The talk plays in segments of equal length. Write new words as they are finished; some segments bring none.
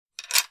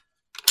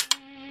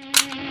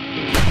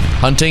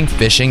hunting,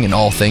 fishing, and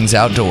all things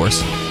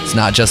outdoors. It's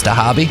not just a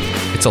hobby,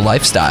 it's a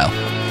lifestyle.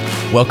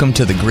 Welcome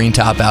to the Green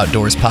Top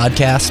Outdoors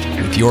podcast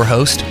with your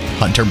host,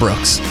 Hunter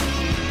Brooks.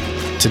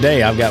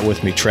 Today I've got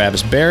with me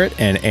Travis Barrett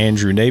and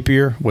Andrew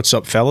Napier. What's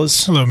up,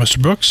 fellas? Hello,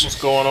 Mr. Brooks. What's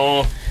going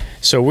on?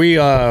 So we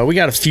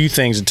got a few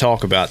things to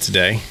talk about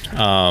today.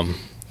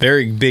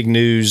 Very big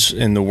news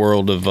in the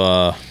world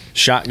of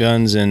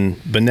shotguns and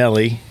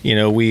Benelli. You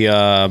know,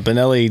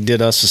 Benelli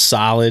did us a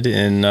solid,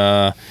 and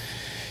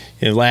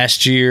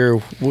last year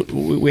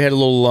we had a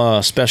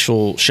little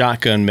special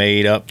shotgun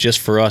made up just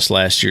for us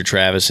last year,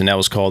 Travis, and that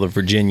was called the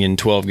Virginian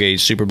 12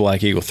 gauge Super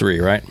Black Eagle 3,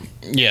 right?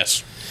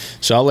 Yes.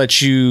 So I'll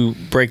let you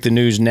break the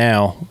news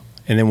now,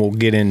 and then we'll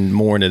get in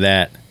more into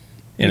that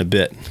in a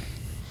bit.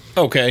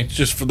 Okay,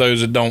 just for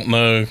those that don't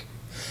know,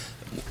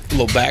 a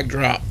little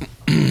backdrop.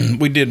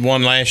 We did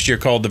one last year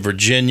called the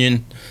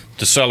Virginian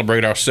to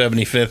celebrate our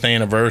 75th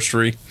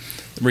anniversary.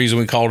 The reason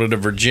we called it a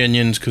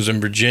Virginian is because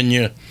in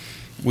Virginia,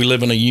 we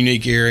live in a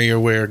unique area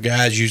where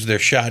guys use their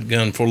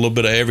shotgun for a little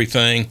bit of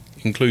everything,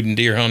 including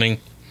deer hunting.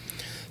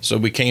 So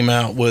we came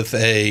out with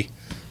a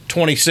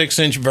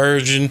 26-inch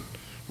version,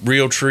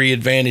 real tree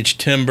advantage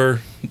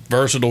timber,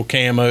 versatile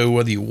camo,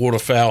 whether you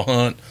waterfowl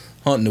hunt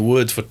in the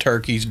woods for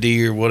turkeys,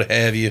 deer, what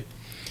have you.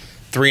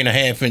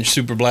 3.5-inch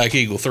Super Black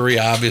Eagle 3,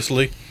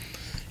 obviously.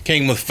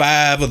 Came with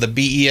 5 of the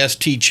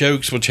BEST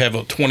chokes, which have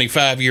a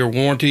 25-year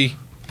warranty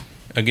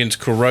against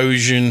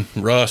corrosion,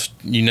 rust,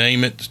 you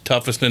name it. It's the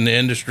toughest in the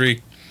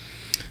industry.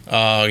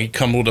 You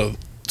come with a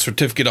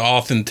certificate of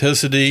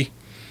authenticity,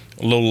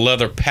 a little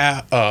leather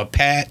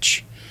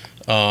patch,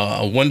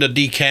 a window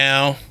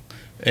decal,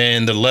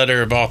 and the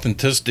letter of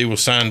authenticity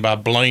was signed by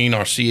Blaine,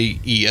 our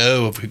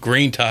CEO of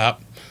Green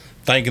Top,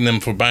 thanking them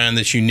for buying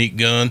this unique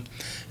gun.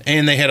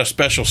 And they had a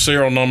special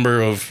serial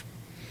number of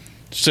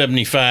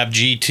 75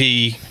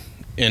 GT,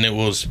 and it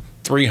was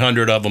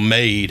 300 of them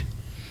made.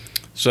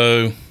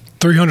 So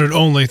 300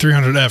 only,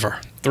 300 ever.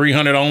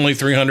 300 only,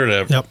 300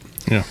 ever. Yep.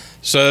 Yeah.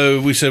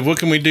 So we said, what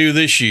can we do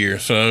this year?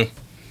 So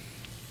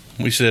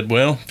we said,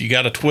 well, if you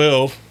got a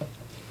 12,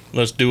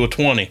 let's do a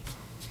 20.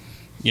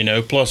 You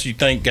know, plus you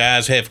think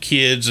guys have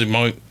kids, they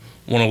might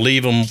want to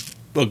leave them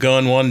a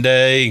gun one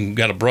day, and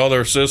got a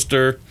brother or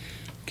sister,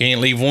 can't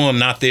leave one,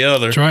 not the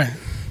other. That's right.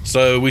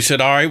 So we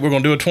said, all right, we're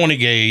going to do a 20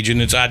 gauge,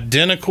 and it's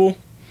identical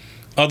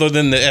other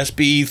than the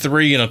SBE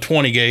 3 and a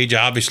 20 gauge.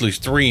 Obviously it's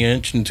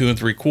 3-inch and 2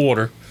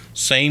 3/4.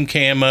 Same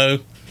camo,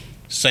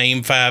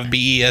 same 5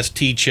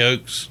 BEST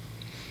chokes.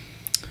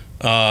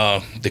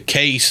 The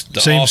case,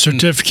 the same Austin,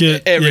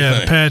 certificate,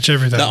 everything. Yeah, patch,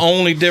 everything. The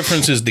only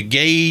difference is the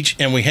gauge,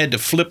 and we had to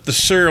flip the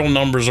serial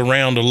numbers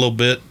around a little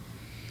bit,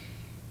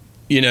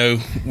 you know,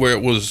 where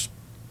it was.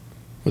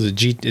 Is it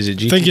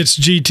GT? I think it's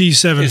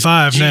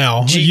GT75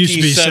 now. It used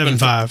to be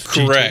 75.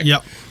 Correct. GT.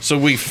 Yep. So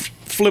we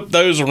flipped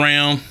those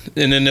around,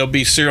 and then they'll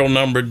be serial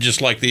numbered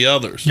just like the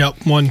others.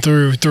 Yep, 1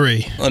 through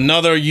 3.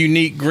 Another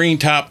unique Green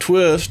Top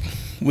twist,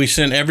 we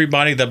sent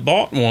everybody that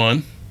bought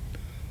one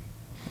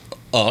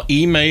an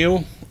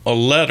email, a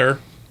letter,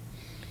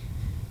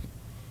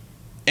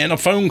 and a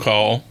phone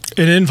call.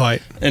 An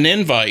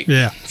invite.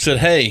 Yeah. Said,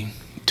 hey,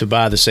 To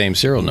buy the same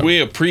serial number.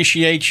 we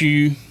appreciate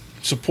you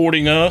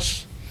supporting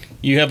us.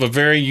 You have a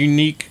very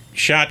unique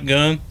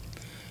shotgun.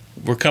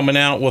 We're coming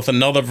out with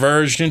another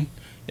version,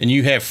 and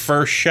you have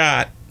first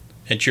shot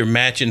at your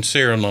matching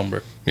serial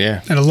number.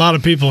 Yeah. And a lot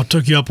of people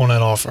took you up on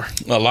that offer.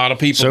 A lot of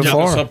people So took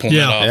far. us up on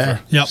Yeah. that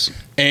offer. Yeah. Yep.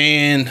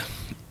 And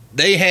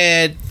they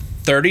had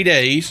 30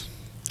 days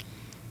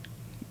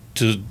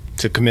to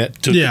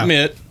commit.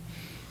 commit.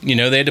 You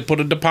know, they had to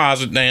put a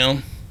deposit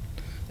down.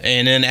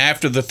 And then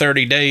after the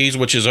 30 days,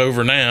 which is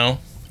over now,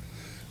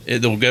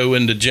 it'll go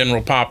into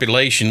general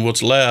population,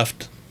 what's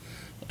left,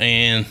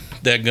 and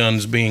that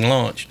gun's being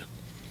launched.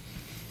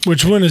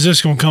 Which when is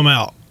this going to come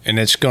out? And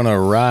it's going to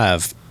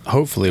arrive,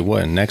 hopefully,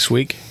 next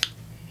week?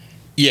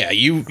 Yeah,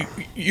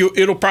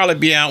 it'll probably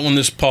be out when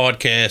this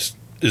podcast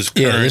is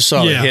current. Yeah, this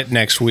ought to hit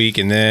next week,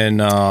 and then...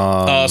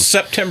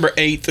 September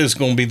 8th is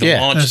going to be the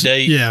launch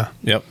date. Yeah.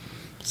 Yep.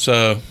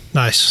 So...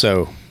 Nice.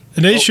 So...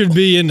 And they should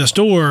be in the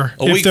store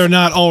if they're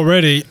not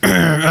already.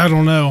 I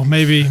don't know.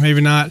 Maybe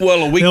not.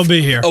 Well, they'll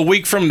be here. A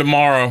week from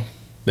tomorrow.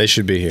 They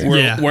should be here.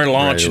 We're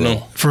launching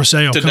them. For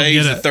sale. Today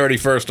is come the get it.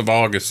 31st of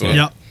August. So.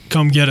 Yep.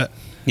 Come get it.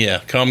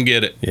 Yeah, come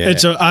get it. Yeah.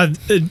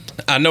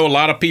 I know a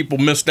lot of people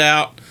missed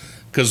out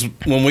because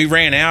when we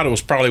ran out, it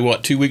was probably,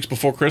 2 weeks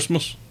before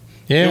Christmas?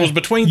 Yeah. It was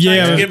between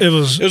Thanksgiving. It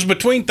was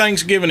between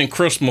Thanksgiving and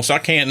Christmas. I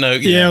can't know.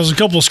 Yeah, it was a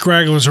couple of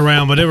scragglers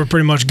around, but they were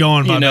pretty much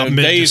gone by about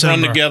mid-December. Days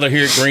run together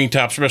here at Green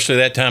Top, especially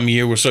that time of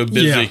year. We're so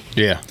busy.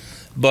 Yeah.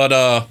 But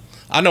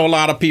I know a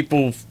lot of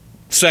people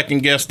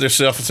second-guessed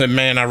themselves and said,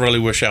 man, I really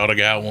wish I would have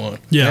got one.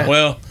 Yeah.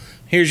 Well,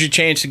 here's your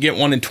chance to get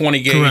one in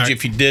 20 gauge. Correct.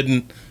 If you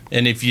didn't.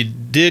 And if you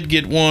did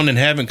get one and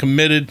haven't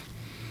committed,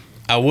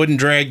 I wouldn't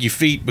drag your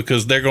feet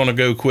because they're going to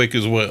go quick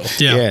as well.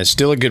 Yeah, it's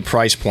still a good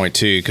price point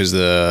too, because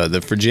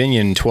the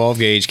Virginian 12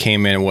 gauge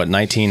came in at what,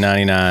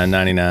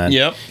 $19.99.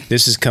 Yep.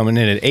 This is coming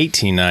in at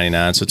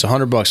 $18.99, so it's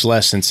 $100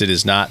 less since it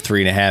is not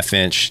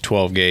 3.5-inch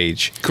 12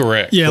 gauge.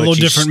 Correct. Yeah, a little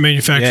different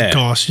manufacturing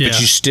cost. Yeah, but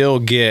you still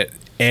get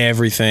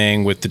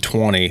everything with the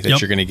 20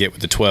 that you're going to get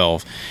with the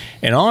 12.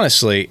 And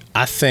honestly,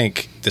 I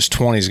think this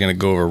 20 is going to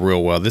go over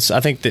real well.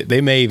 I think that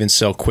they may even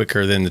sell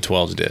quicker than the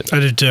 12s did. I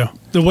did too.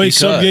 The way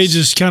sub gauge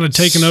is kind of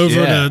taking over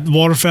the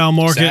waterfowl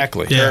market.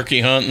 Exactly. Yeah. Turkey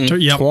hunting.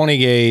 20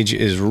 gauge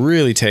is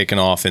really taking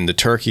off in the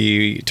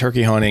turkey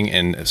hunting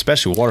and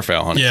especially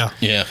waterfowl hunting.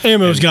 Yeah.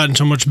 Ammo's gotten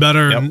so much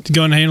better, and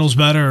gun handles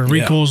better, and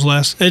recoil's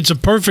less. It's a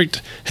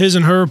perfect his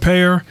and her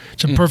pair.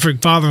 It's a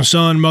perfect father and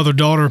son, mother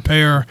daughter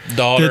pair.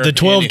 The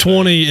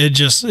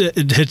 12-20,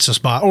 it hits the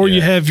spot. Or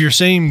you have your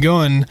same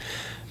gun.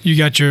 You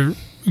got your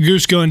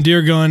goose gun,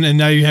 deer gun, and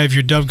now you have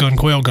your dove gun,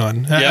 quail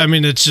gun. I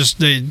mean, it's just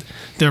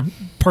they're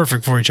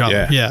perfect for each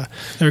other. Yeah,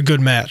 they're a good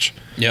match.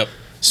 Yep.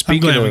 I'm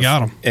glad we got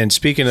them. And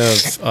speaking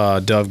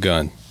of dove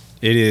gun,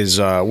 it is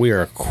we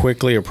are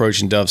quickly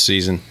approaching dove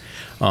season.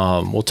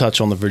 We'll touch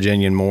on the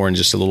Virginian more in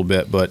just a little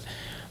bit, but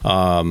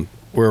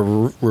we're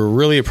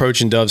really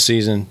approaching dove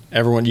season.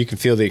 Everyone, you can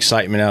feel the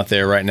excitement out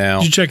there right now.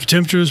 Did you check your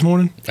temperature this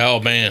morning?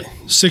 Oh man,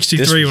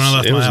 63 when I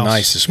left my house. It was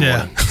nice this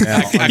morning.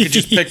 Yeah. I could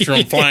just picture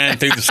them flying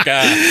through the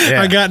sky.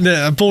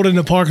 Yeah. I pulled in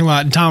the parking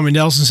lot, and Tommy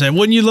Nelson said,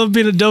 "Wouldn't you love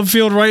being a dove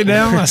field right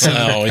now?" I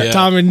said,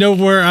 "Tommy,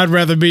 nowhere I'd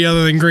rather be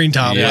other than Green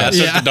Top." Yeah, I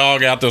took the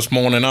dog out this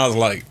morning. I was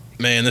like,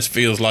 "Man, this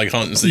feels like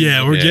hunting season."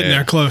 Yeah, we're getting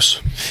there close.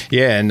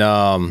 Yeah, and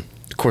of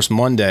course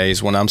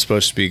Mondays when I'm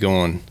supposed to be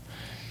going.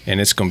 And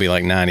it's going to be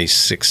like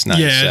 96,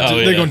 97.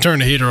 Yeah, they're going to turn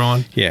the heater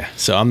on. Yeah,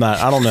 so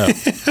I don't know.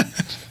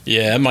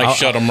 Yeah, it might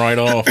shut them right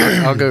off.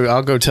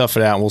 I'll go tough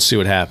it out, and we'll see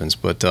what happens.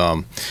 But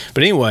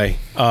anyway,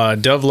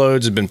 dove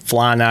loads have been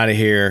flying out of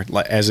here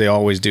as they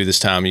always do this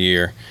time of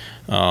year.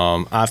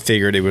 I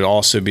figured it would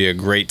also be a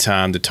great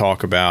time to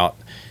talk about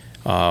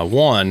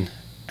one,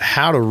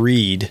 how to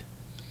read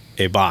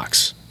a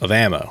box of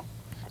ammo,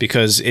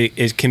 because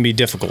it can be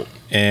difficult,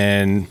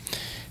 and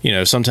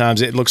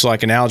sometimes it looks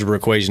like an algebra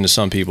equation to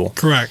some people.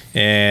 Correct.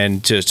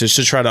 And just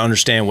to try to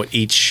understand what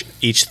each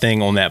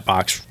thing on that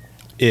box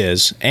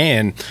is.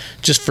 And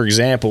just for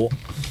example,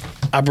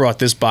 I brought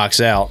this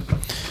box out.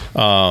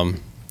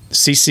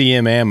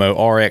 CCM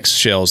ammo RX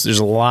shells. There's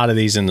a lot of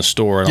these in the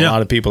store, and a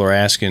lot of people are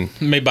asking.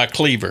 Made by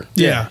Cleaver.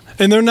 Yeah.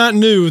 And they're not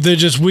new. They're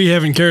just, we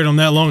haven't carried them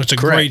that long. It's a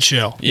great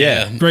shell.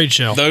 Yeah. Great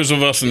shell. Those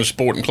of us in the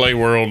sport and clay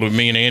world, where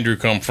me and Andrew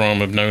come from,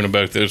 have known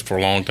about those for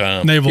a long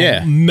time. They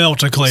will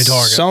melt a clay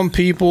target. Some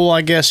people,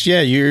 I guess,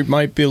 you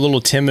might be a little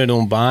timid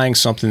on buying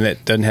something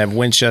that doesn't have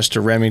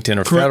Winchester, Remington,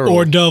 or Federal.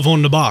 Or Dove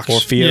on the box. Or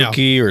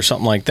Fiocchi or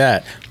something like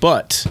that.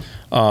 But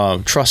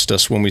trust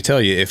us when we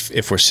tell you,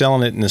 if we're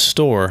selling it in the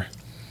store,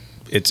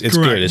 it's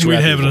good. It's we'd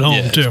have it at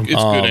home too.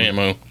 It's good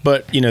ammo.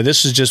 But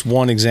this is just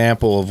one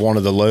example of one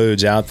of the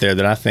loads out there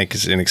that I think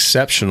is an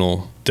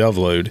exceptional dove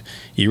load.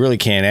 You really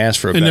can't ask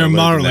for a better load. And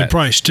they're moderately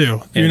priced too.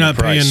 You're not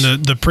paying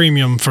the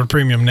premium for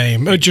premium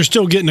name, but you're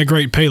still getting a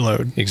great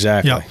payload.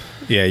 Exactly.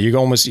 Yeah,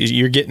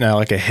 you're getting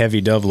like a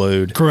heavy dove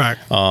load. Correct.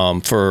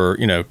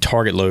 For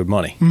target load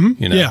money.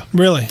 Mm-hmm. Yeah,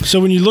 really. So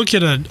when you look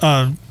at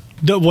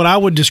what I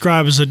would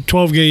describe as a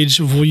 12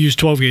 gauge, we'll use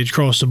 12 gauge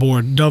across the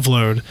board dove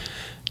load.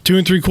 2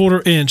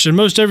 3/4 inch, and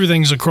most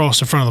everything's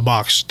across the front of the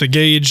box. The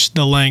gauge,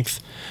 the length,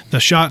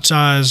 the shot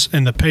size,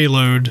 and the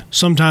payload.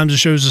 Sometimes it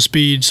shows the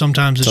speed,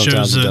 sometimes it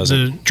shows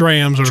the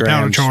drams or the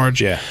powder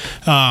charge. Yeah.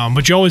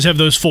 But you always have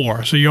those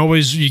four. So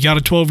you got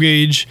a 12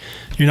 gauge.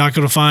 You're not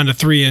going to find a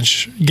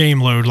 3-inch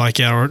game load like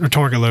that, or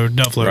target load,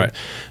 dove load. Right.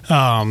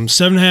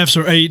 7.5s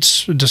or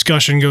 8s,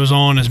 discussion goes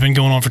on. It's been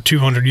going on for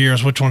 200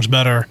 years. Which one's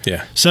better?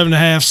 Yeah.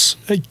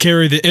 7.5s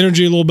carry the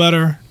energy a little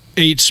better.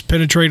 8s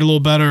penetrate a little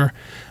better.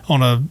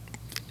 On a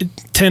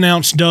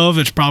 10-ounce dove,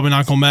 it's probably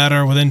not going to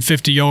matter within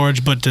 50 yards,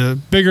 but the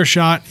bigger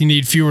shot, you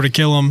need fewer to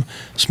kill them.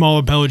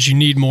 Smaller pellets, you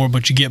need more,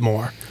 but you get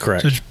more.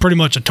 Correct. So it's pretty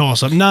much a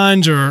toss-up.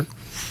 9s are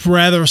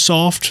rather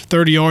soft,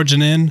 30 yards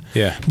and in.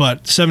 Yeah.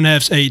 But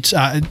 7.5s,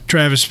 8s,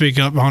 Travis speak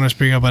up, Hunter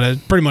speak up, but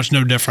it's pretty much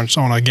no difference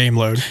on a game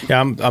load.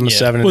 Yeah, I'm a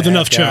 7.5 with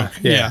enough guy. choke.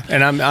 Yeah.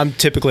 And I'm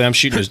typically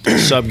shooting a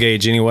sub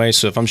gauge anyway,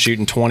 so if I'm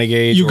shooting 20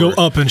 gauge, you go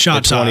up in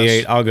shot size.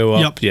 28, I'll go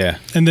up. Yep. Yeah.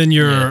 And then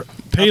your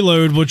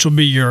payload, which will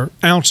be your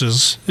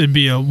ounces, it'd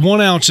be a 1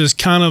 ounce is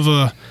kind of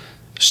a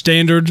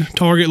standard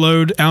target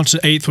load. Ounce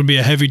and 1/8 would be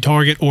a heavy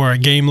target or a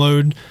game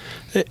load.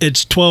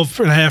 It's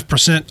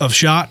 12.5% of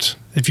shot.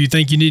 If you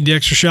think you need the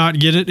extra shot,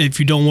 get it. If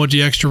you don't want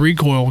the extra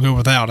recoil, go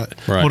without it.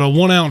 Right. But a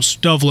 1 ounce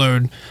dove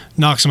load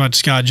knocks them out the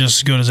sky just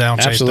as good as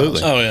ounce 8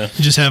 Absolutely. does. Oh yeah.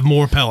 You just have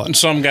more pellets. And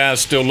some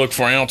guys still look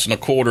for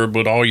 1.25 ounces,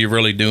 but all you're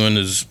really doing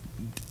is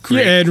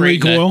creating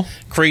recoil,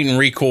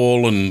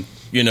 and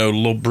a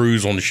little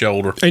bruise on the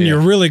shoulder. And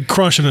you're really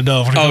crushing a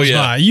dove when it goes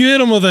by. You hit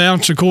them with an 1.25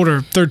 ounce,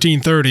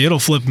 1330, it'll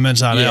flip them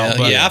inside out.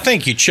 But I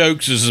think your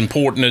choke's as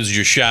important as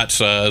your shot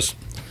size.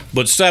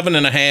 But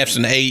 7.5s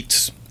and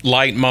 8s,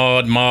 light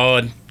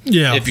mod.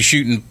 Yeah. If you're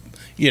shooting,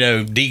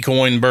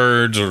 decoying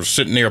birds or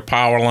sitting near a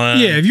power line.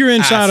 Yeah, if you're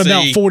inside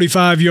about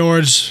 45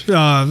 yards,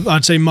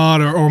 I'd say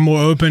mod or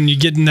more open, you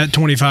get in that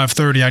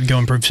 25-30, I'd go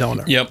improved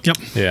cylinder. Yep.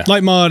 Yeah.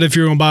 Light mod, if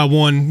you're going to buy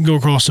one, go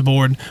across the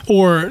board.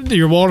 Or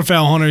your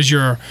waterfowl hunters,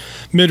 your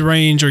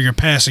mid-range or your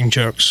passing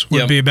chokes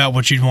would be about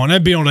what you'd want.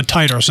 That'd be on the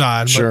tighter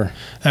side. Sure.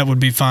 But that would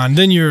be fine.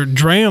 Then your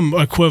dram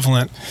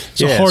equivalent,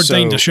 it's a hard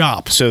thing to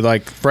shop. So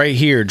like right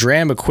here,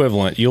 dram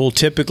equivalent, you'll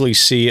typically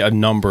see a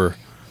number.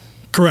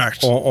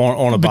 Correct.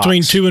 On a box.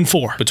 Between 2 and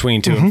 4.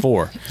 Between 2 and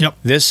 4. Yep.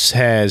 This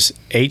has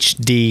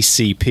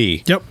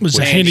HDCP. Yep. It's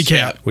a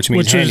handicap. Which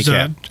means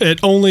handicap. It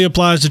only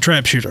applies to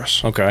trap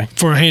shooters. Okay.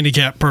 For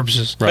handicap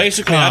purposes. Right.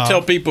 Basically, I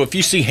tell people, if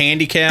you see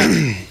handicap,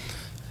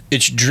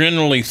 it's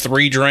generally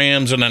 3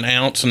 drams and an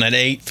ounce and an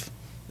eighth.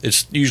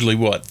 It's usually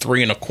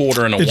 3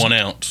 1/4 and a 1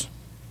 ounce.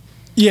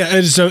 Yeah,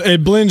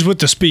 it blends with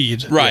the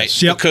speed. Right.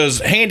 Yes. Yep. Because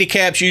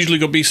handicap's usually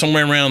going to be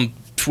somewhere around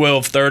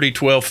 1230,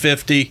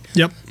 1250.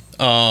 Yep.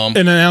 And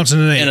an ounce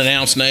and an eighth. And an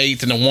ounce and an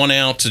eighth, and a 1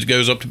 ounce, it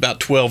goes up to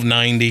about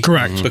 1290.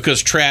 Correct.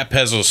 Because trap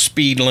has a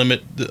speed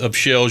limit of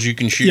shells you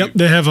can shoot. Yep,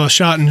 they have a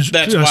shot and speed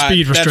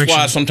restriction. That's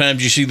why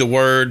sometimes you see the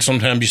word,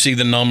 sometimes you see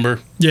the number.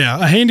 Yeah,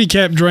 a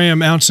handicap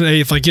dram, ounce and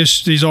eighth, like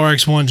these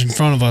RX1s in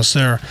front of us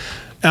there,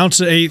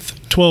 ounce and eighth,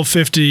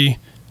 1250,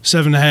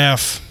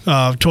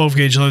 7.5, 12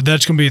 gauge load.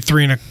 That's going to be a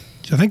 3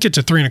 I think it's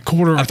a 3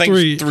 1/4. I think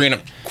it's 3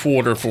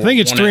 1/4 for. I think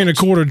it's 3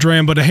 1/4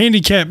 dram, but a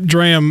handicap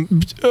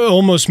dram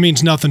almost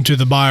means nothing to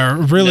the buyer.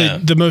 Really,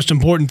 the most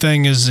important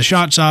thing is the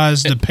shot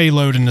size, the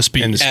payload, and the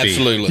speed.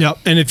 Absolutely. Yep.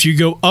 And if you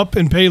go up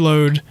in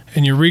payload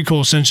and you're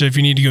recoil sensitive,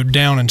 you need to go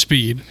down in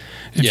speed.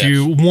 If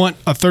you want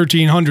a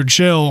 1300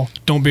 shell,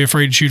 don't be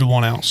afraid to shoot a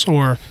 1 ounce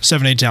or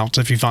 7/8 ounce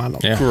if you find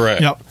them. Yeah.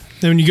 Correct. Yep.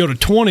 Then when you go to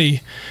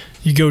 20,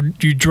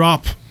 you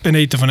drop an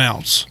eighth of an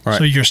ounce. Right.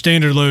 So your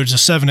standard load's a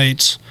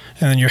 7/8,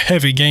 and then your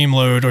heavy game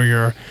load or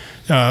your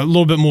a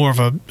little bit more of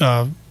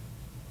a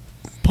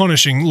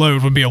punishing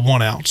load would be a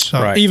 1 ounce.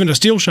 Right. Even a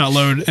steel shot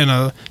load and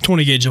a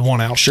 20 gauge of 1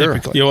 ounce. Sure.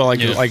 Typically.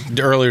 Like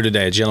earlier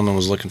today, a gentleman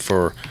was looking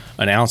for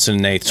an ounce and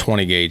an eighth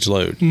 20 gauge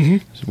load.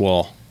 Mm-hmm.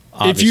 Well,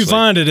 if you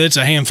find it, it's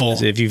a handful.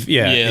 If you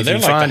they're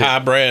like the high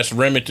brass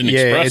Remington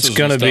Expresses. It's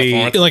going to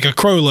be like a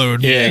crow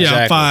load. Yeah,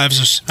 exactly.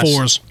 5s or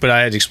 4s. But I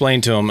had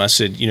explained to him. I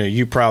said,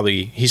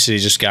 he said he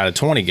just got a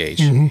 20 gauge.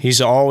 Mm-hmm.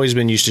 He's always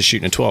been used to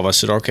shooting a 12. I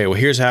said, okay, well,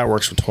 here's how it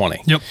works with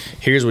 20. Yep.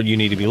 Here's what you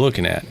need to be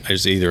looking at.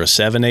 There's either a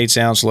 7/8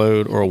 ounce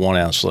load or a 1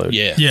 ounce load.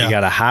 Yeah. Yeah. You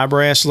got a high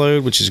brass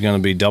load, which is going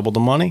to be double the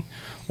money,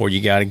 or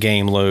you got a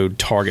game load,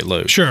 target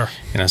load. Sure.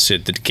 And I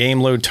said, the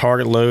game load,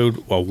 target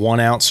load, a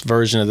 1 ounce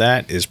version of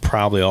that is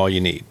probably all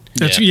you need.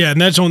 And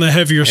that's on the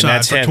heavier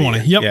side for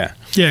 20. Yep.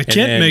 Yeah.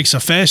 Kent makes a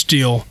fast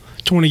deal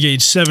 20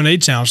 gauge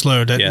 7/8 ounce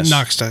load that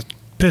knocks the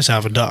piss out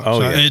of a duck.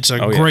 It's a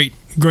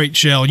great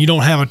shell. You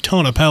don't have a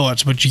ton of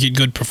pellets, but you get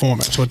good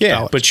performance with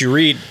pellets. But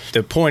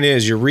the point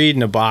is, you're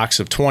reading a box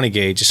of 20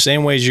 gauge the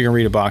same way as you're going to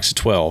read a box of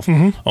 12.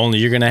 Mm-hmm. Only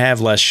you're going to have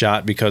less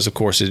shot because, of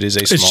course, it is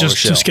a smaller shell.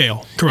 It's just to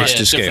scale. Correct.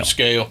 It's different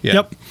scale. Yeah.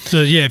 Yep. So,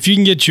 if you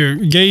can get your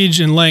gauge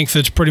and length,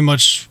 that's pretty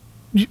much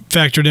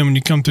factored in when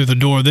you come through the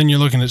door. Then you're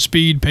looking at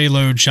speed,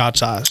 payload, shot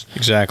size.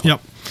 Exactly.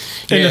 Yep.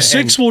 And a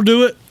 6 will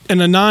do it,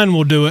 and a 9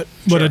 will do it,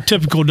 but a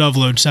typical dove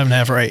load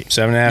 7.5 or 8.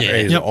 7.5 or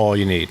 8 is all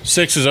you need.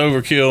 6 is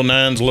overkill,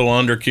 9's a little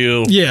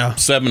underkill. Yeah.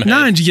 7.5.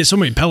 9s, you get so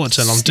many pellets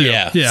in them too.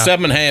 Yeah.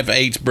 7.5,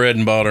 8's bread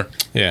and butter.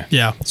 Yeah.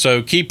 Yeah.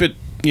 So keep it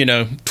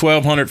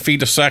 1,200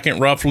 feet a second,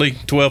 roughly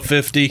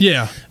 1,250.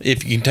 Yeah.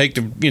 If you can take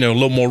the a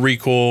little more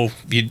recoil,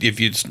 if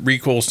it's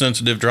recoil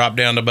sensitive, drop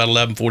down to about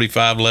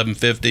 1145,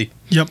 1150.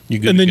 Yep.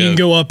 And then you can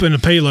go up in the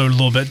payload a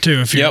little bit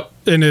too.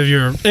 And if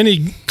you're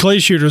any clay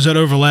shooters that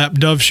overlap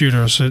dove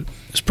shooters,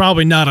 it's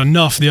probably not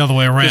enough the other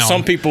way around.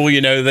 Some people,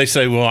 they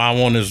say, well, I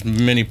want as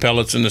many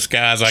pellets in the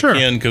sky as I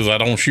can because I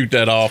don't shoot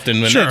that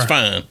often, and that's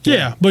fine.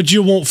 Yeah, but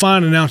you won't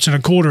find an ounce and a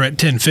quarter at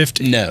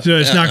 1050. No. So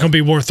it's not going to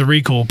be worth the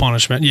recoil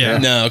punishment. Yeah.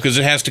 No, because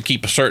it has to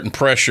keep a certain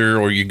pressure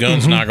or your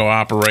gun's not going to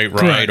operate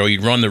right, or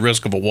you'd run the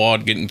risk of a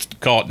wad getting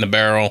caught in the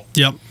barrel.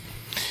 Yep.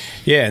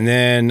 Yeah, and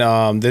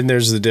then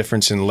there's the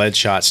difference in lead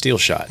shot, steel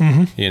shot.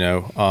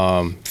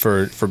 Mm-hmm.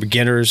 For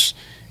beginners,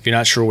 if you're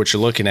not sure what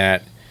you're looking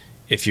at,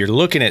 if you're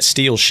looking at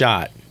steel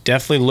shot,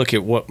 definitely look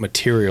at what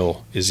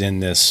material is in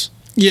this.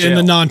 Yeah, in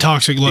the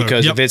non-toxic load.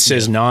 Because if it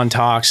says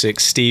non-toxic,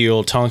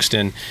 steel,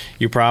 tungsten,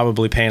 you're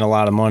probably paying a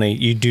lot of money.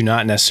 You do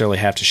not necessarily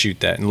have to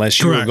shoot that unless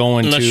you're you're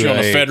on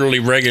a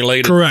federally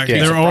regulated. Correct.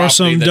 There are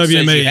some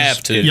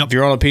WMAs. If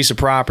you're on a piece of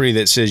property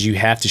that says you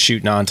have to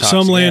shoot non-toxic,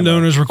 some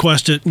landowners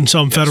request it, and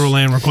some federal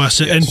land requests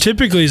it, and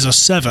typically it's a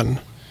 7.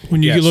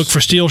 When you look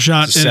for steel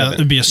shot,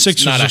 it'd be a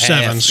 6s or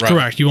 7s. Right.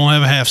 Correct. You won't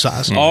have a half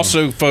size. Mm-hmm.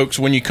 Also, folks,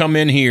 when you come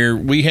in here,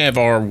 we have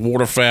our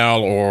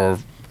waterfowl or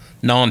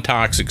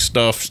non-toxic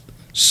stuff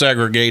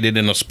segregated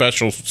in a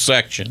special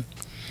section,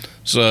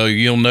 so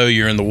you'll know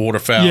you're in the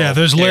waterfowl. Yeah,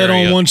 there's lead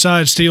area. on one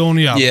side, steel on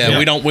the other. Yeah,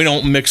 we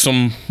don't mix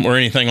them or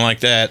anything like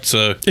that.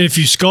 So if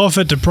you scoff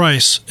at the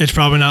price, it's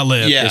probably not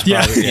lead. Yeah,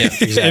 exactly.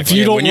 If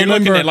you don't when you're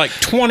remember, looking at like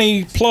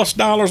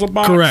 $20+ a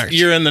box, correct,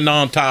 you're in the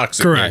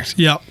non-toxic. Correct.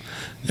 Yep.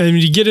 And when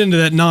you get into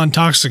that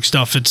non-toxic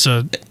stuff, it's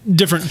a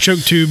different choke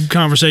tube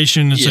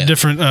conversation. It's a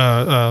different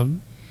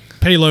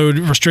payload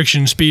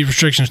restrictions, speed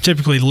restrictions.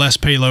 Typically less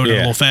payload and a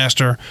little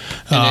faster.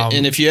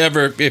 And if you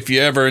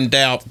ever in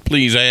doubt,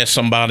 please ask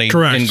somebody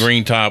in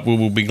Green Top. We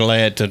will be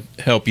glad to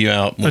help you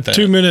out with that.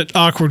 2-minute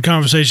awkward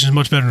conversation is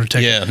much better than a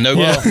ticket.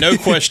 Yeah, no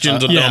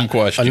questions, a dumb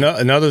question.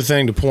 Another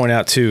thing to point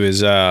out too is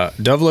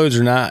dove loads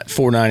are not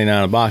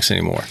 $4.99 a box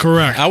anymore.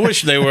 Correct. I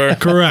wish they were.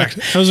 Correct.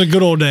 Those are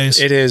good old days.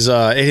 It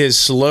has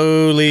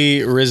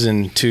slowly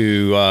risen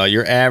to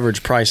your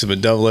average price of a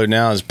dove load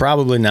now is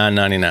probably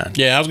 $9.99.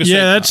 Yeah, I was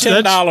gonna say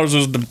 $10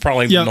 is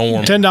probably the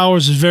norm. $10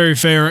 is very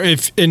fair,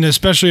 and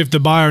especially if the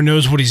buyer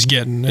knows what he's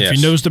getting. If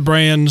he knows the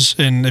brands,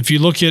 and if you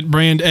look at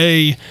brand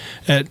A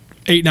at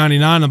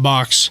 $8.99 a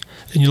box,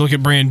 and you look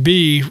at brand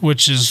B,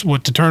 which is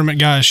what the tournament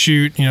guys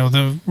shoot,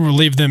 we'll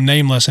leave them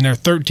nameless, and they're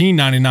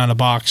 $13.99 a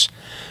box.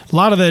 A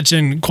lot of that's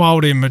in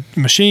quality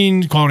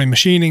machining,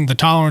 the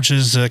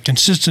tolerances, the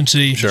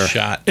consistency,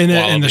 shot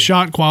and the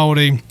shot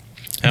quality.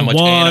 How much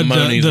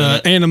antimony?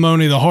 The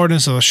antimony, the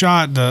hardness of the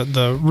shot,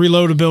 the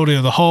reloadability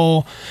of the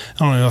hull.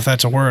 I don't know if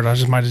that's a word. I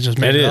might have just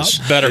made it up.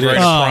 Better grade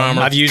of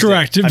primer. I've used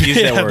Correct. I've used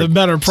that word. The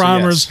better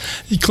primers,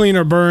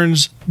 cleaner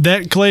burns.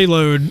 That clay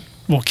load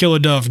will kill a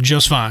dove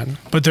just fine.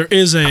 But there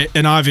is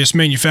an obvious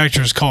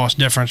manufacturer's cost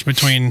difference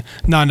between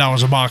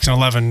 $9 a box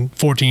and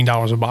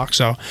 $14 a box.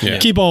 So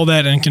keep all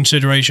that in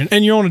consideration.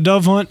 And you're on a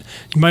dove hunt.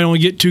 You might only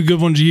get 2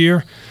 good ones a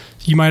year.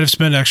 You might have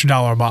spent an extra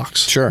 $1 a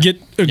box. Sure.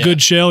 Get a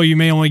good shell. You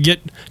may only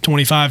get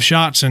 25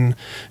 shots, and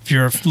if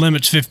your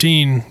limit's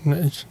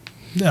 15,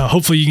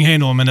 hopefully you can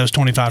handle them in those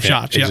 25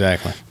 shots.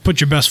 Exactly. Put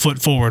your best foot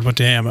forward with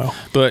the ammo.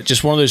 But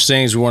just one of those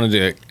things we wanted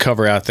to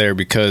cover out there,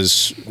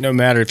 because no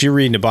matter if you're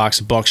reading a box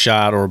of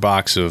buckshot or a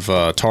box of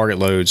target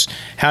loads,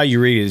 how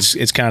you read it,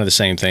 it's kind of the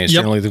same thing. It's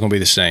generally going to be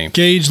the same.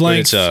 Gauge,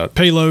 length,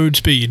 payload,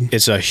 speed.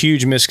 It's a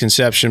huge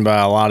misconception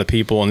by a lot of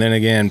people, and then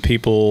again,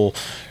 people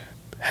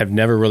have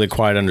never really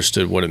quite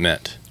understood what it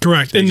meant.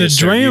 Correct. And the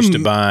dram used to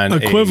buying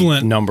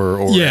equivalent a number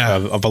or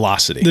a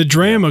velocity. The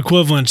dram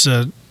equivalent's,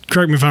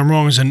 correct me if I'm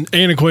wrong, is an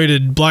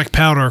antiquated black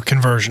powder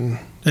conversion.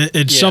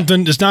 It's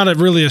something. It's not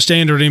really a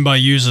standard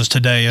anybody uses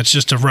today. It's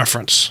just a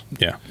reference.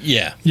 Yeah.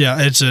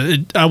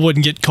 I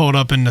wouldn't get caught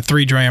up in the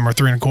 3 dram or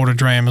 3 1/4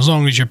 dram as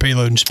long as your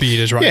payload and speed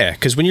is right. Yeah,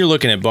 because when you're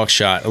looking at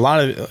buckshot, a lot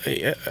of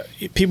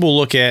people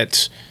look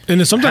at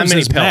sometimes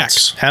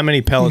how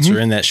many pellets are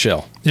in that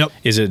shell. Yep.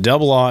 Is it a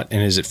double-aught,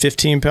 and is it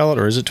 15 pellet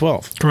or is it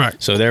 12?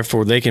 Correct. So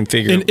therefore, they can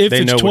figure. And if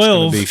they know it's 12, what's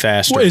going to be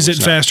faster. Is it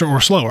faster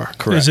or slower?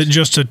 Correct. Is it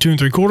just a 2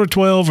 3/4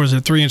 12, or is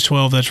it 3 inch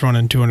 12 that's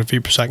running 200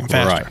 feet per second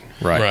faster?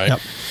 Right. Yep.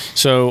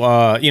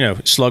 So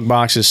slug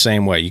boxes,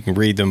 same way. You can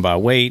read them by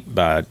weight,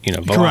 by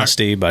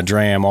velocity, by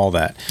dram, all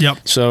that. Yep.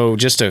 So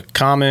just a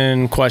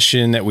common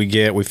question that we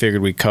get, we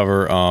figured we'd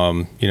cover.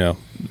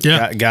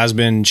 Guy's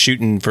been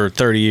shooting for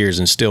 30 years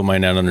and still might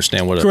not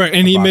understand what. Correct,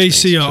 and he may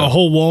see a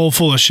whole wall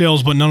full of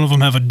shells, but none of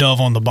them have a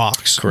dove on the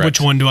box. Correct.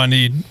 Which one do I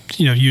need?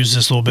 Use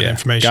this little bit of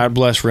information. God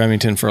bless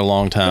Remington for a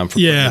long time for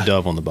putting a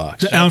dove on the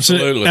box. The ounce 8,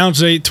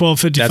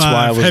 1255. That's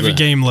why it was heavy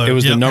game load. It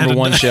was the number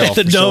one shell.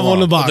 The dove on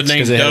the box. The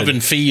name Dove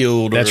and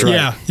Field. That's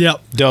right. Yeah.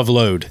 Dove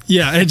load.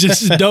 Yeah, it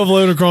just dove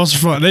load across the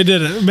front. They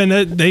did it.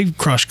 Man, they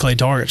crushed clay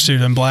targets too.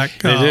 Them black.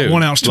 They do.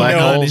 1 ounce Black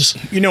holes.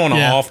 On an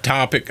off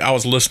topic, I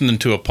was listening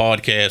to a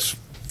podcast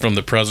from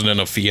the president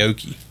of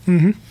Fiocchi.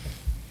 Mm-hmm.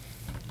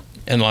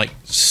 And like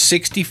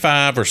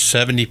 65 or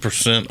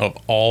 70% of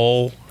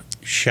all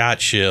shot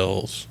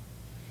shells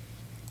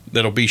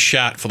that'll be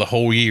shot for the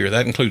whole year,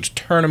 that includes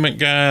tournament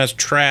guys,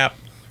 trap,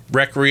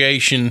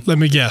 recreation. Let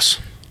me guess.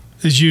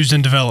 Is used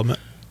in development.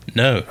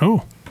 No.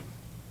 Oh.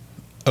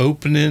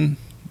 Opening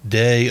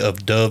day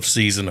of dove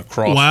season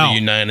across the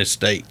United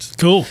States.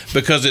 Cool.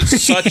 Because it's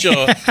such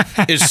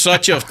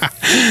a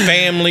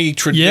family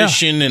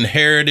tradition and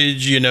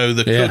heritage, the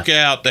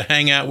cookout, to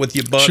hang out with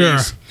your buddies. Sure.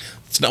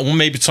 It's not,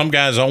 maybe some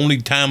guys'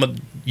 only time of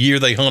year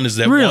they hunt is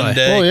that Really? one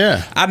day. Oh,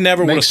 yeah. I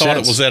never would have thought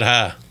sense. it was that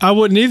high. I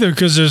wouldn't either,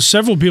 because there's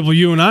several people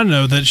you and I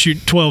know that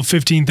shoot 12,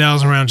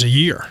 15,000 rounds a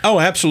year. Oh,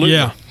 absolutely.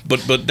 Yeah.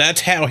 But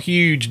that's how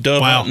huge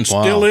dove hunting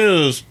Wow. still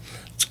is.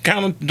 It's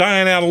kind of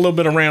dying out a little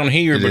bit around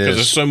here because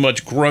there's so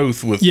much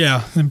growth with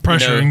and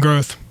pressure and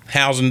growth.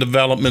 Housing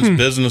developments,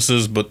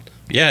 businesses, but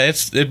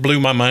it blew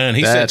my mind.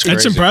 He That's said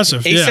it's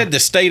impressive. He said the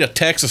state of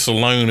Texas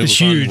alone it's was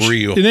huge.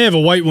 unreal. And they have a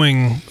white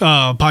wing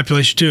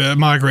population too. It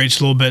migrates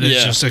a little bit.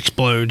 It just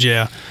explodes.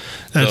 Yeah.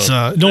 That's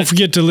don't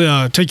forget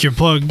to put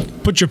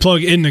your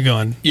plug in the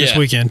gun this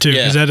weekend too,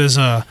 because that is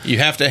you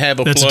have to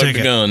have a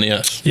plugged gun.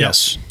 Yes.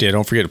 Yes. Yeah.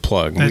 Don't forget to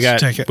plug. We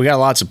got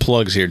lots of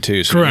plugs here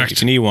too. So correct.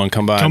 If you need one,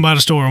 come by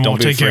the store and we'll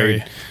take care of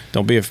you.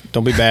 Don't be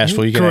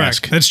bashful. You can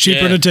correct. ask. That's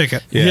cheaper than a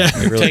ticket. Yeah.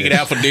 It really Take it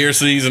out for deer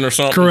season or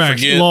something. Correct.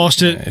 Forget.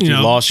 Lost it. If you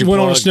lost your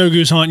went on a plug. snow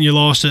goose hunt and you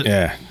lost it.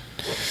 Yeah.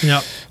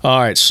 Yep. All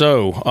right,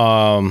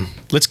 so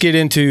let's get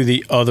into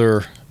the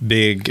other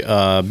big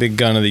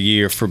gun of the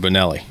year for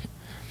Benelli.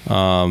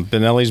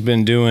 Benelli's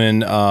been doing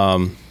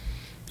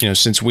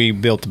since we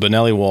built the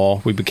Benelli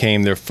wall, we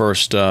became their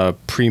first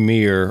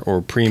premium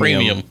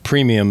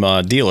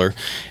dealer,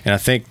 and I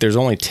think there's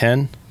only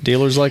 10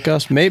 dealers like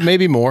us,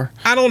 maybe more.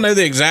 I don't know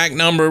the exact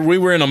number. We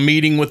were in a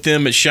meeting with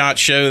them at SHOT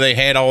Show. They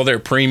had all their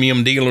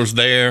premium dealers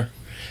there,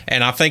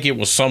 and I think it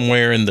was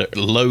somewhere in the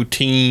low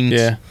teens.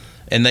 Yeah,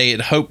 and they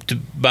had hoped to,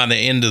 by the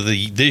end of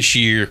this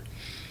year,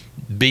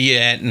 be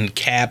at and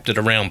capped at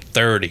around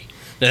 30.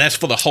 Now, that's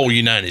for the whole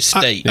United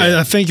States.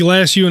 I think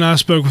last you and I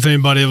spoke with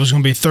anybody, it was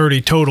going to be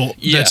 30 total.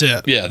 Yeah, that's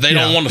it. Yeah, they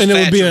don't want to and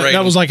saturate them.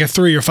 That was like a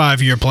 3 or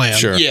 5 year plan.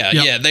 Sure.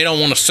 Yeah, they don't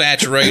want to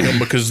saturate them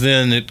because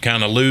then it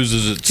kind of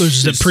loses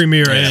its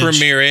premier edge.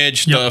 Premier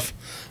edge stuff.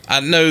 I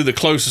know the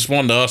closest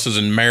one to us is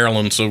in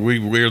Maryland, so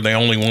we're the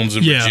only ones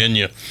in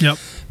Virginia. Yep.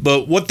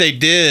 But what they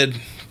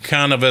did,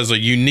 kind of as a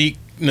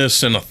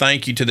uniqueness and a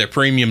thank you to their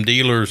premium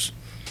dealers,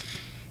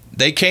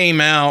 they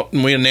came out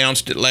and we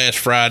announced it last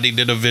Friday,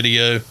 did a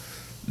video.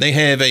 They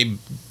have a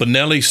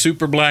Benelli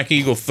Super Black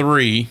Eagle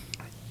 3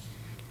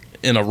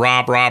 in a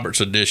Rob Roberts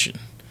edition.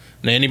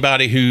 Now,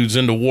 anybody who's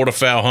into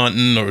waterfowl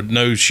hunting or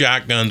knows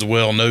shotguns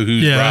well know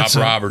who Rob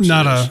Roberts is.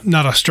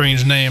 Not a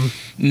strange name.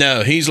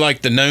 No, he's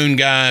like the known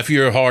guy. If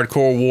you're a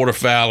hardcore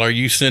waterfowler,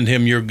 you send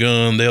him your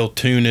gun, they'll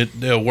tune it,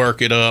 they'll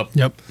work it up.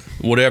 Yep.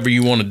 Whatever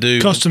you want to do.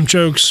 Custom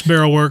chokes,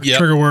 barrel work,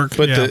 trigger work.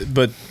 But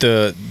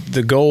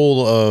the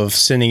goal of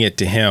sending it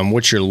to him,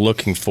 what you're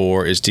looking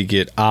for is to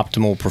get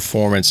optimal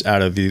performance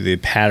out of the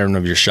pattern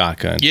of your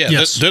shotgun. Yeah,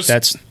 yes.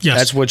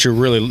 That's what you're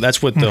really.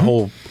 That's what the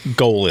whole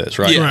goal is,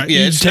 right? Yeah, right.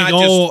 Yeah, you take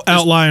all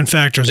outlying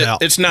factors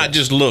out. It's not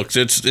just looks;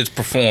 it's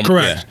performance.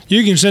 Correct. Yeah.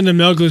 You can send him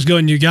the ugliest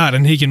gun you got,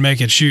 and he can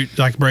make it shoot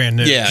like brand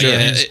new. Yeah,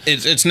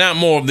 It's not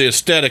more of the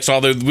aesthetics.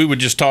 Although we were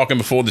just talking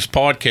before this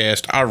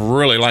podcast, I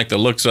really like the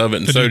looks of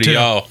it, and so do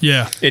y'all.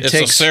 Yeah, it's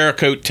a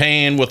Cerakote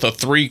tan with a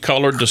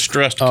 3-color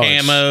distressed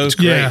camo. It's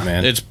great,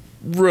 man. It's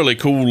really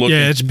cool looking.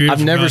 Yeah, it's beautiful.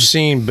 I've never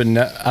seen,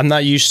 I'm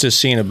not used to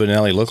seeing a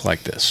Benelli look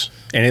like this,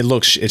 and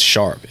it's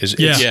sharp.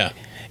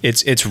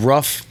 It's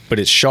rough, but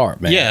it's sharp,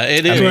 man. Yeah,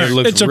 it is. I mean, it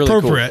looks it's really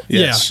appropriate. Cool.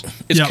 Yes. Yeah,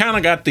 it's kind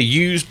of got the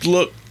used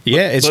look.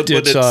 Yeah, but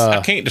it's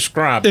I can't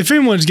describe it. If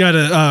anyone's got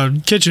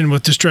a kitchen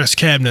with distressed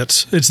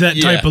cabinets, it's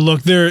that type of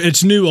look.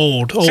 It's new,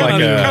 old.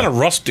 Kind of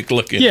rustic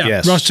looking. Yeah,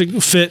 yes.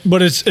 Rustic fit,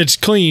 but it's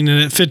clean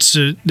and it fits.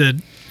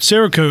 The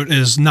Cerakote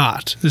is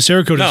not. The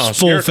Cerakote is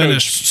full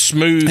finish,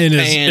 smooth, and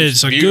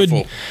it's a beautiful.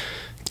 good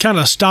kind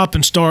of stop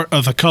and start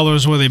of the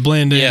colors where they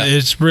blend in. Yeah.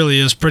 It really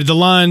is pretty. The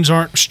lines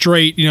aren't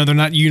straight. They're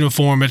not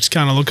uniform. It's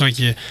kind of look like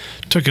you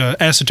took a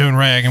acetone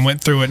rag and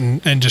went through it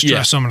and just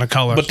dressed some of the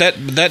colors. But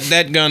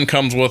that gun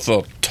comes with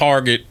a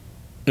target.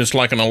 It's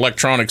like an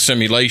electronic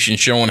simulation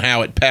showing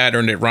how it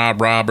patterned at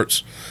Rob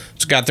Roberts.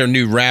 It's got their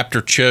new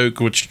Raptor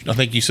choke, which I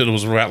think you said it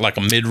was about like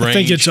a mid-range. I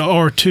think it's a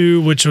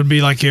R2, which would be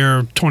like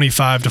your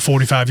 25 to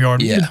 45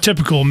 yard,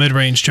 typical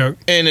mid-range choke.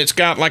 And it's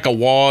got like a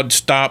wad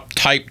stop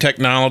type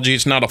technology.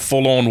 It's not a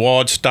full-on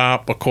wad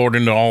stop,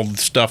 according to all the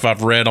stuff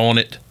I've read on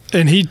it.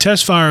 And he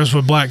test fires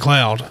with Black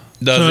Cloud.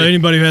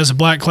 Anybody who has a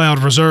Black Cloud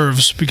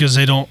reserves, because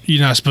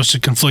you're not supposed to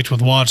conflict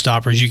with wad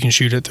stoppers, you can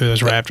shoot it through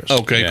those Raptors.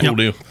 Okay, cool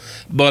deal.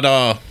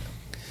 But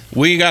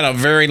we got a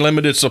very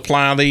limited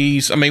supply of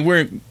these. I mean,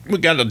 we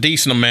got a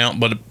decent amount,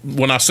 but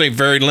when I say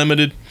very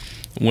limited,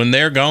 when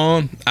they're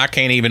gone, I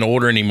can't even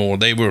order anymore.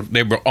 They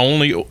were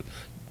only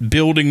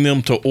building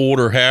them to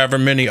order however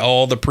many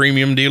all the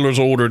premium dealers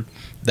ordered.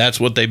 That's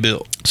what they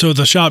built. So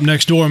the shop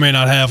next door may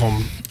not have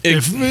them.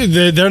 If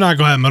they're not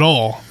going to have them at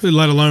all,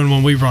 let alone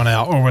when we run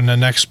out or when the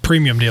next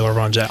premium dealer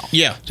runs out.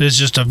 Yeah, it's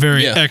just a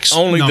very X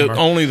number.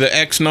 Only the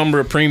X number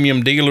of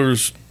premium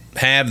dealers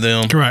have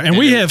them. Correct. And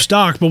we have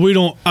stock, but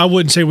I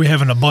wouldn't say we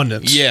have an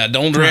abundance. Yeah,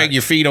 don't drag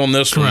your feet on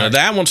this one. Now,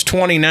 that one's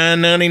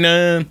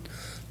 $29.99.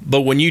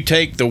 But when you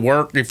take the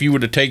work, if you were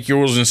to take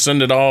yours and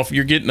send it off,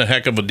 you're getting a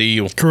heck of a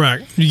deal.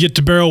 Correct. You get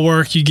the barrel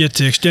work, you get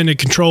the extended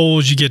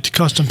controls, you get the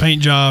custom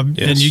paint job,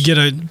 and you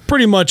get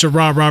pretty much a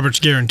Rob Roberts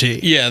guarantee.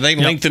 Yeah, they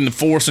lengthen the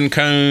force and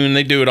cone.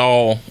 They do it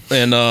all.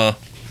 And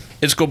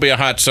it's going to be a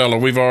hot seller.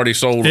 We've already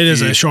sold it. It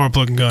is a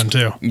sharp-looking gun,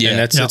 too. Yeah,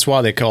 and that's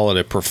why they call it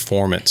a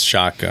performance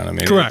shotgun. I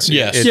mean, correct.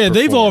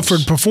 They've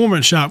offered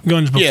performance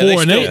shotguns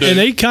before, and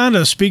they kind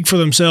of speak for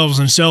themselves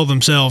and sell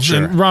themselves.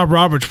 Sure. And Rob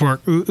Roberts'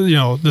 work,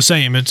 the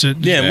same. It's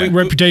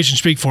reputation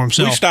speak for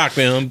himself. We stock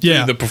them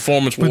through the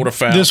performance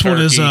waterfowl. This one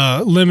is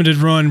a limited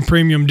run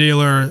premium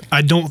dealer.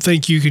 I don't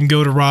think you can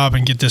go to Rob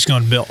and get this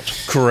gun built.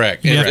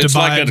 Correct. You have it's to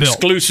buy like it an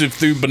exclusive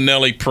through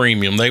Benelli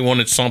Premium. They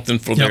wanted something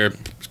for their.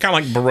 It's kind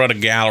of like Beretta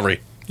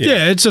Gallery.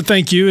 Yeah, it's a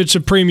thank you. It's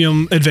a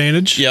premium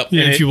advantage,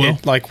 if you will.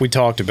 Like we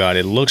talked about,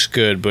 it looks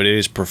good, but it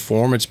is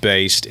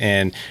performance-based.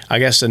 And I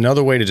guess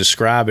another way to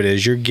describe it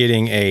is you're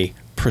getting a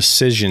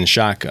precision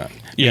shotgun.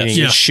 Yes.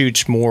 It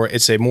shoots more.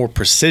 It's a more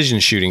precision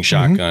shooting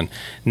shotgun,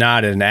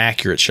 not an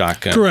accurate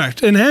shotgun.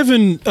 Correct. And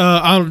having,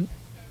 kind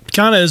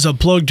of as a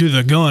plug to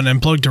the gun and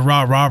plug to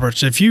Rob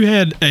Roberts, if you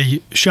had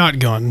a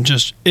shotgun,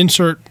 just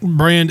insert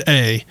brand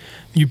A,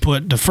 you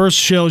put the first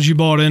shells you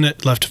bought in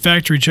it, left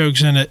factory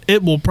chokes in it,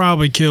 it will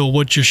probably kill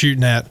what you're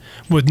shooting at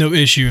with no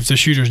issue if the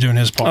shooter's doing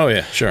his part. Oh,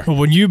 yeah, sure. But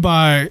when you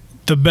buy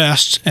the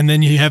best, and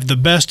then you have the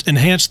best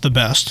enhance the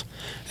best,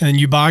 and then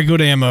you buy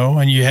good ammo,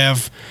 and you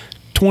have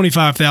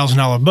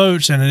 $25,000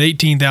 boats and an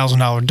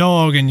 $18,000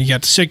 dog, and you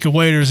got the sitka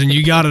waders, and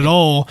you got it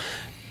all,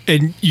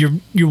 and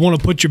you want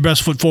to put your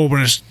best foot forward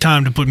when it's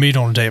time to put meat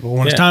on the table.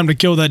 When it's time to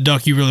kill that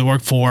duck you really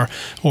work for,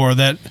 or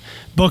that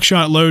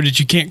buckshot load that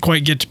you can't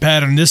quite get to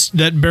pattern,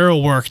 that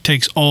barrel work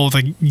takes all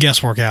the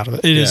guesswork out of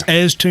it. It is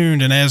as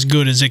tuned and as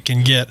good as it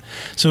can get.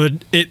 So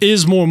it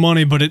is more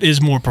money, but it is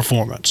more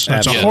performance.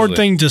 It's a hard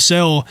thing to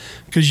sell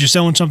because you're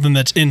selling something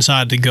that's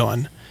inside the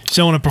gun. You're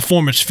selling a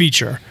performance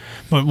feature.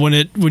 But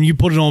when you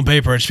put it on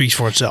paper, it speaks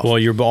for itself. Well,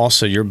 you're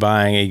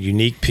buying a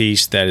unique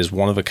piece that is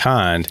one of a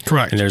kind.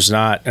 Correct. And there's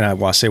not, and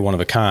I say one of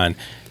a kind,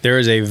 there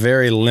is a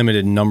very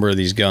limited number of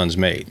these guns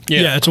made.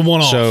 Yeah, it's a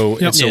one-off. So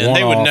it's a one-off.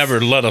 They would never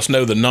let us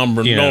know the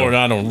number, nor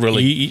I don't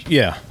really.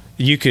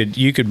 You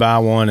could buy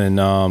one,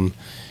 and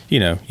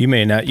you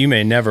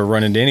may never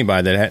run into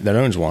anybody that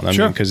owns one. I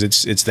mean, because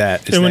it's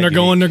that. It's and when that they're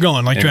going, they're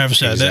going. Like Travis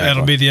said,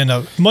 that'll be the end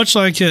of it. Much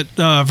like at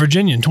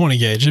Virginian 20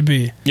 gauge, it'd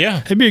be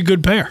a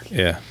good pair.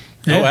 Yeah.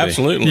 Oh,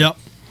 absolutely. Yep.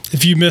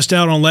 If you missed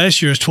out on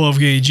last year's 12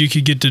 gauge, you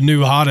could get the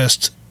new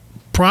hottest,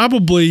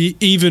 probably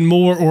even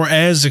more or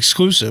as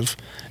exclusive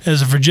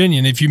as a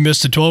Virginian. If you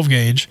missed the 12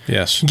 gauge,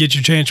 get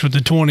your chance with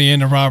the 20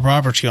 and the Rob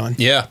Roberts gun.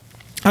 Yeah.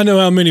 I know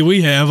how many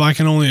we have. I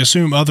can only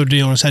assume other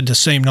dealers had the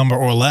same number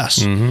or less.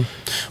 Mm-hmm.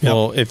 Yep.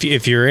 Well,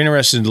 if you're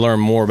interested to learn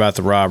more about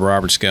the Rob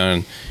Roberts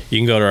gun, you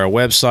can go to our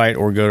website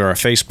or go to our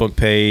Facebook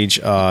page.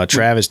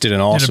 Travis did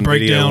an awesome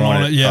video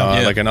on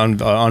it, like an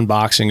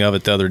unboxing of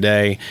it the other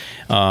day,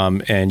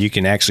 and you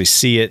can actually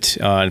see it.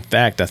 In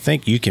fact, I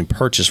think you can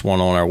purchase one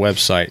on our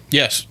website.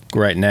 Yes.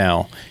 Right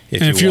now.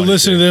 If you're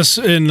listening to this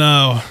in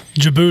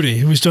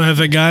Djibouti, we still have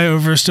that guy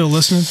over still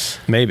listening?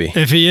 Maybe.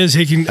 If he is,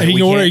 he can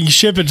order, he can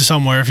ship it to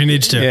somewhere if he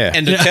needs to. Yeah.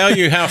 And to tell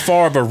you how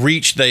far of a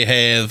reach they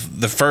have,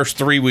 the first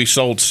 3 we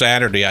sold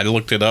Saturday, I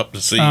looked it up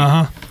to see.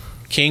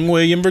 King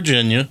William,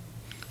 Virginia,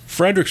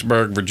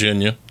 Fredericksburg,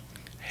 Virginia,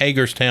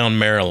 Hagerstown,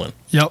 Maryland.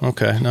 Yep.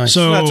 Okay, nice.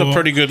 So that's a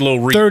pretty good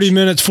little reach. 30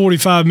 minutes,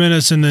 45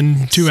 minutes, and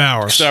then 2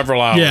 hours.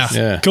 Several hours.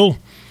 Yeah. Cool.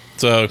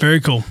 So very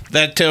cool.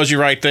 That tells you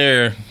right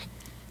there,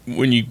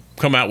 when you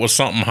come out with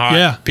something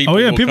hot, people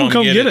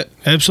come get it.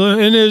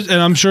 Absolutely.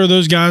 And I'm sure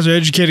those guys are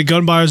educated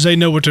gun buyers. They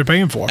know what they're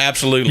paying for.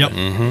 Absolutely. Yep.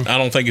 Mm-hmm. I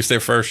don't think it's their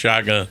first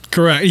shotgun.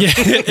 Correct. Yeah,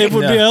 it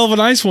would be a hell of a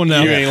nice one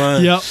now. You ain't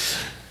lying. Yep.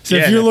 So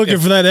if you're looking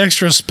for that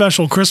extra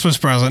special Christmas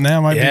present,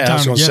 now might be time to get it. I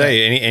was going to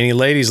say, any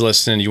ladies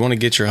listening, you want to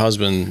get your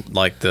husband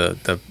like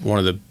the one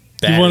of the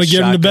baddest you want to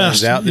give him the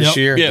best out this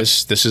year. Yep.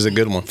 This is a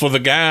good one for the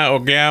guy or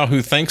gal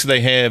who thinks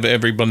they have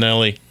every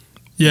Benelli.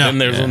 Yeah. Then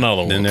there's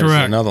another one. Then there's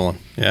another one.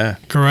 Yeah.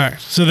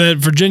 Correct. So that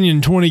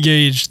Virginian 20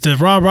 gauge, the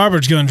Rob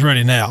Roberts gun's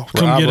ready now.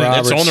 Come get it.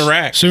 It's on the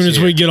rack. As soon as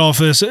we get off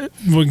this,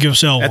 we'll go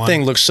sell one. That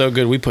thing looks so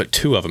good. We put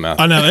 2 of them out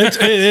there. I know. It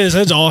is.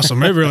 It's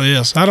awesome. It really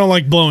is. I don't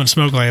like blowing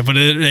smoke like it, but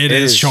it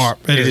is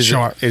sharp. It is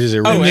sharp. It is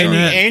a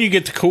and you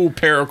get the cool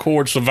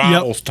paracord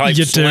survivals type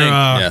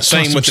sling.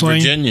 Same with the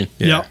Virginian.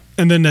 Yep.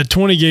 And then the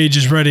 20 gauge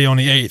is ready on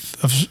the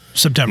 8th of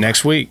September.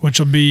 Next week. Which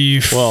will be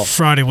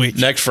Friday week.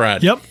 Next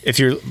Friday. Yep. If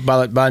you're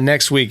by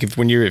next week,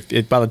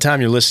 by the time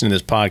you're listening to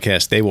this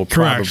podcast, they will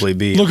probably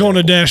be. Look on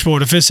the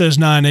dashboard. If it says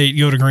 9.8,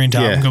 go to Green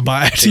Top and go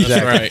buy it.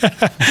 That's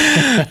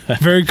right.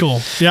 Very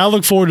cool. Yeah, I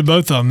look forward to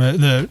both of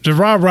them. The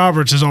Rob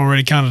Roberts is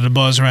already kind of the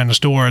buzz around the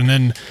store, and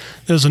then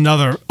there's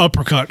another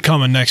uppercut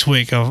coming next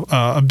week of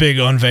a big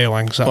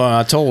unveiling. So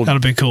that'll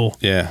be cool.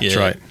 Yeah, that's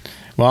right.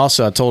 Well,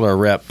 also, I told our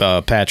rep,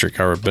 Patrick,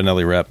 our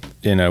Benelli rep,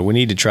 we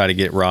need to try to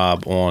get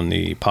Rob on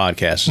the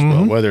podcast as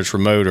well, whether it's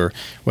remote or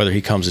whether he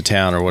comes to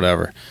town or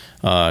whatever,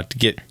 to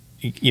get,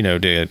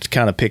 to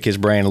kind of pick his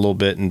brain a little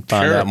bit and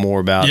find out more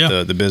about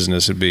the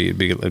business. It'd be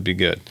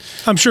good.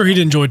 I'm sure he'd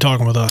enjoy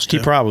talking with us, too.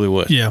 He probably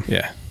would. Yeah.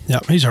 Yeah. Yeah,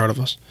 he's heard of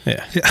us.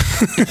 Yeah. Yeah.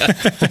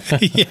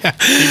 He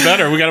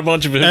better. We got a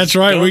bunch of his. That's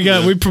right.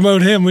 We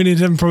promote him. We need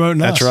him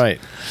promoting us. That's right.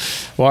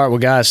 Well, all right. Well,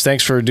 guys,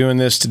 thanks for doing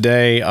this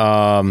today.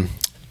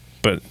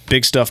 But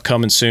big stuff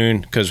coming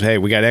soon because, hey,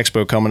 we got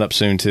Expo coming up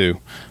soon,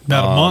 too.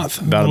 About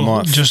a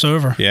month. Just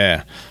over.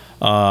 Yeah.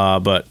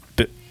 But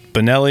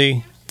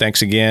Benelli,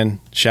 thanks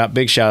again.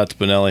 Big shout out to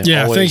Benelli.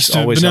 Yeah, thanks to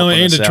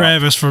Benelli and to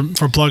Travis for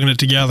plugging it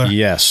together.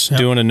 Yes. Yep.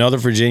 Doing another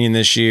Virginian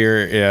this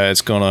year. Yeah,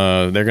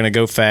 they're going to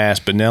go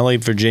fast.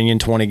 Benelli, Virginian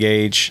 20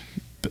 gauge,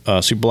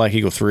 Super Black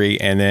Eagle 3,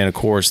 and then, of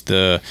course,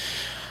 the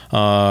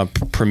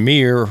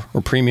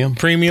premium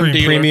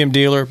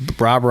dealer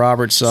Rob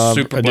Roberts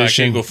Super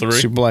edition, Black Eagle 3.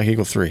 Super Black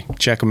Eagle 3.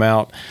 Check them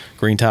out.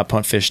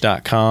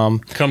 GreenTopHuntFish.com.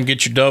 Come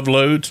get your dove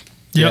loads.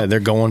 Yeah,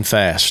 they're going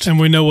fast, and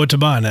we know what to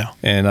buy now.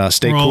 And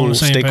stay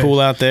cool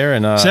out there.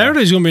 And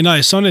Saturday's gonna be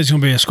nice. Sunday's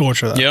gonna be a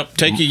scorcher, though. Yep,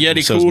 take your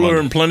Yeti cooler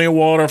and plenty of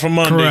water for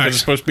Monday because it's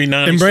supposed to be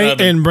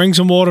 97. And bring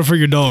some water for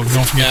your dog.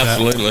 Don't forget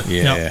that. Absolutely.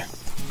 Yeah. Yep.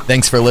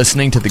 Thanks for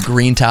listening to the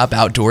Green Top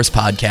Outdoors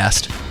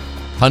podcast.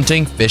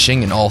 Hunting,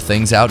 fishing, and all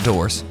things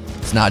outdoors.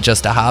 It's not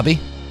just a hobby;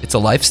 it's a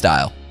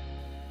lifestyle.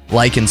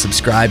 Like and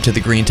subscribe to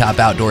the Green Top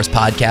Outdoors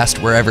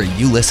podcast wherever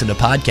you listen to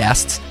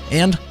podcasts,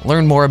 and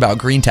learn more about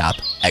Green Top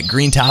at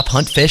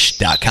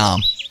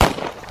greentophuntfish.com.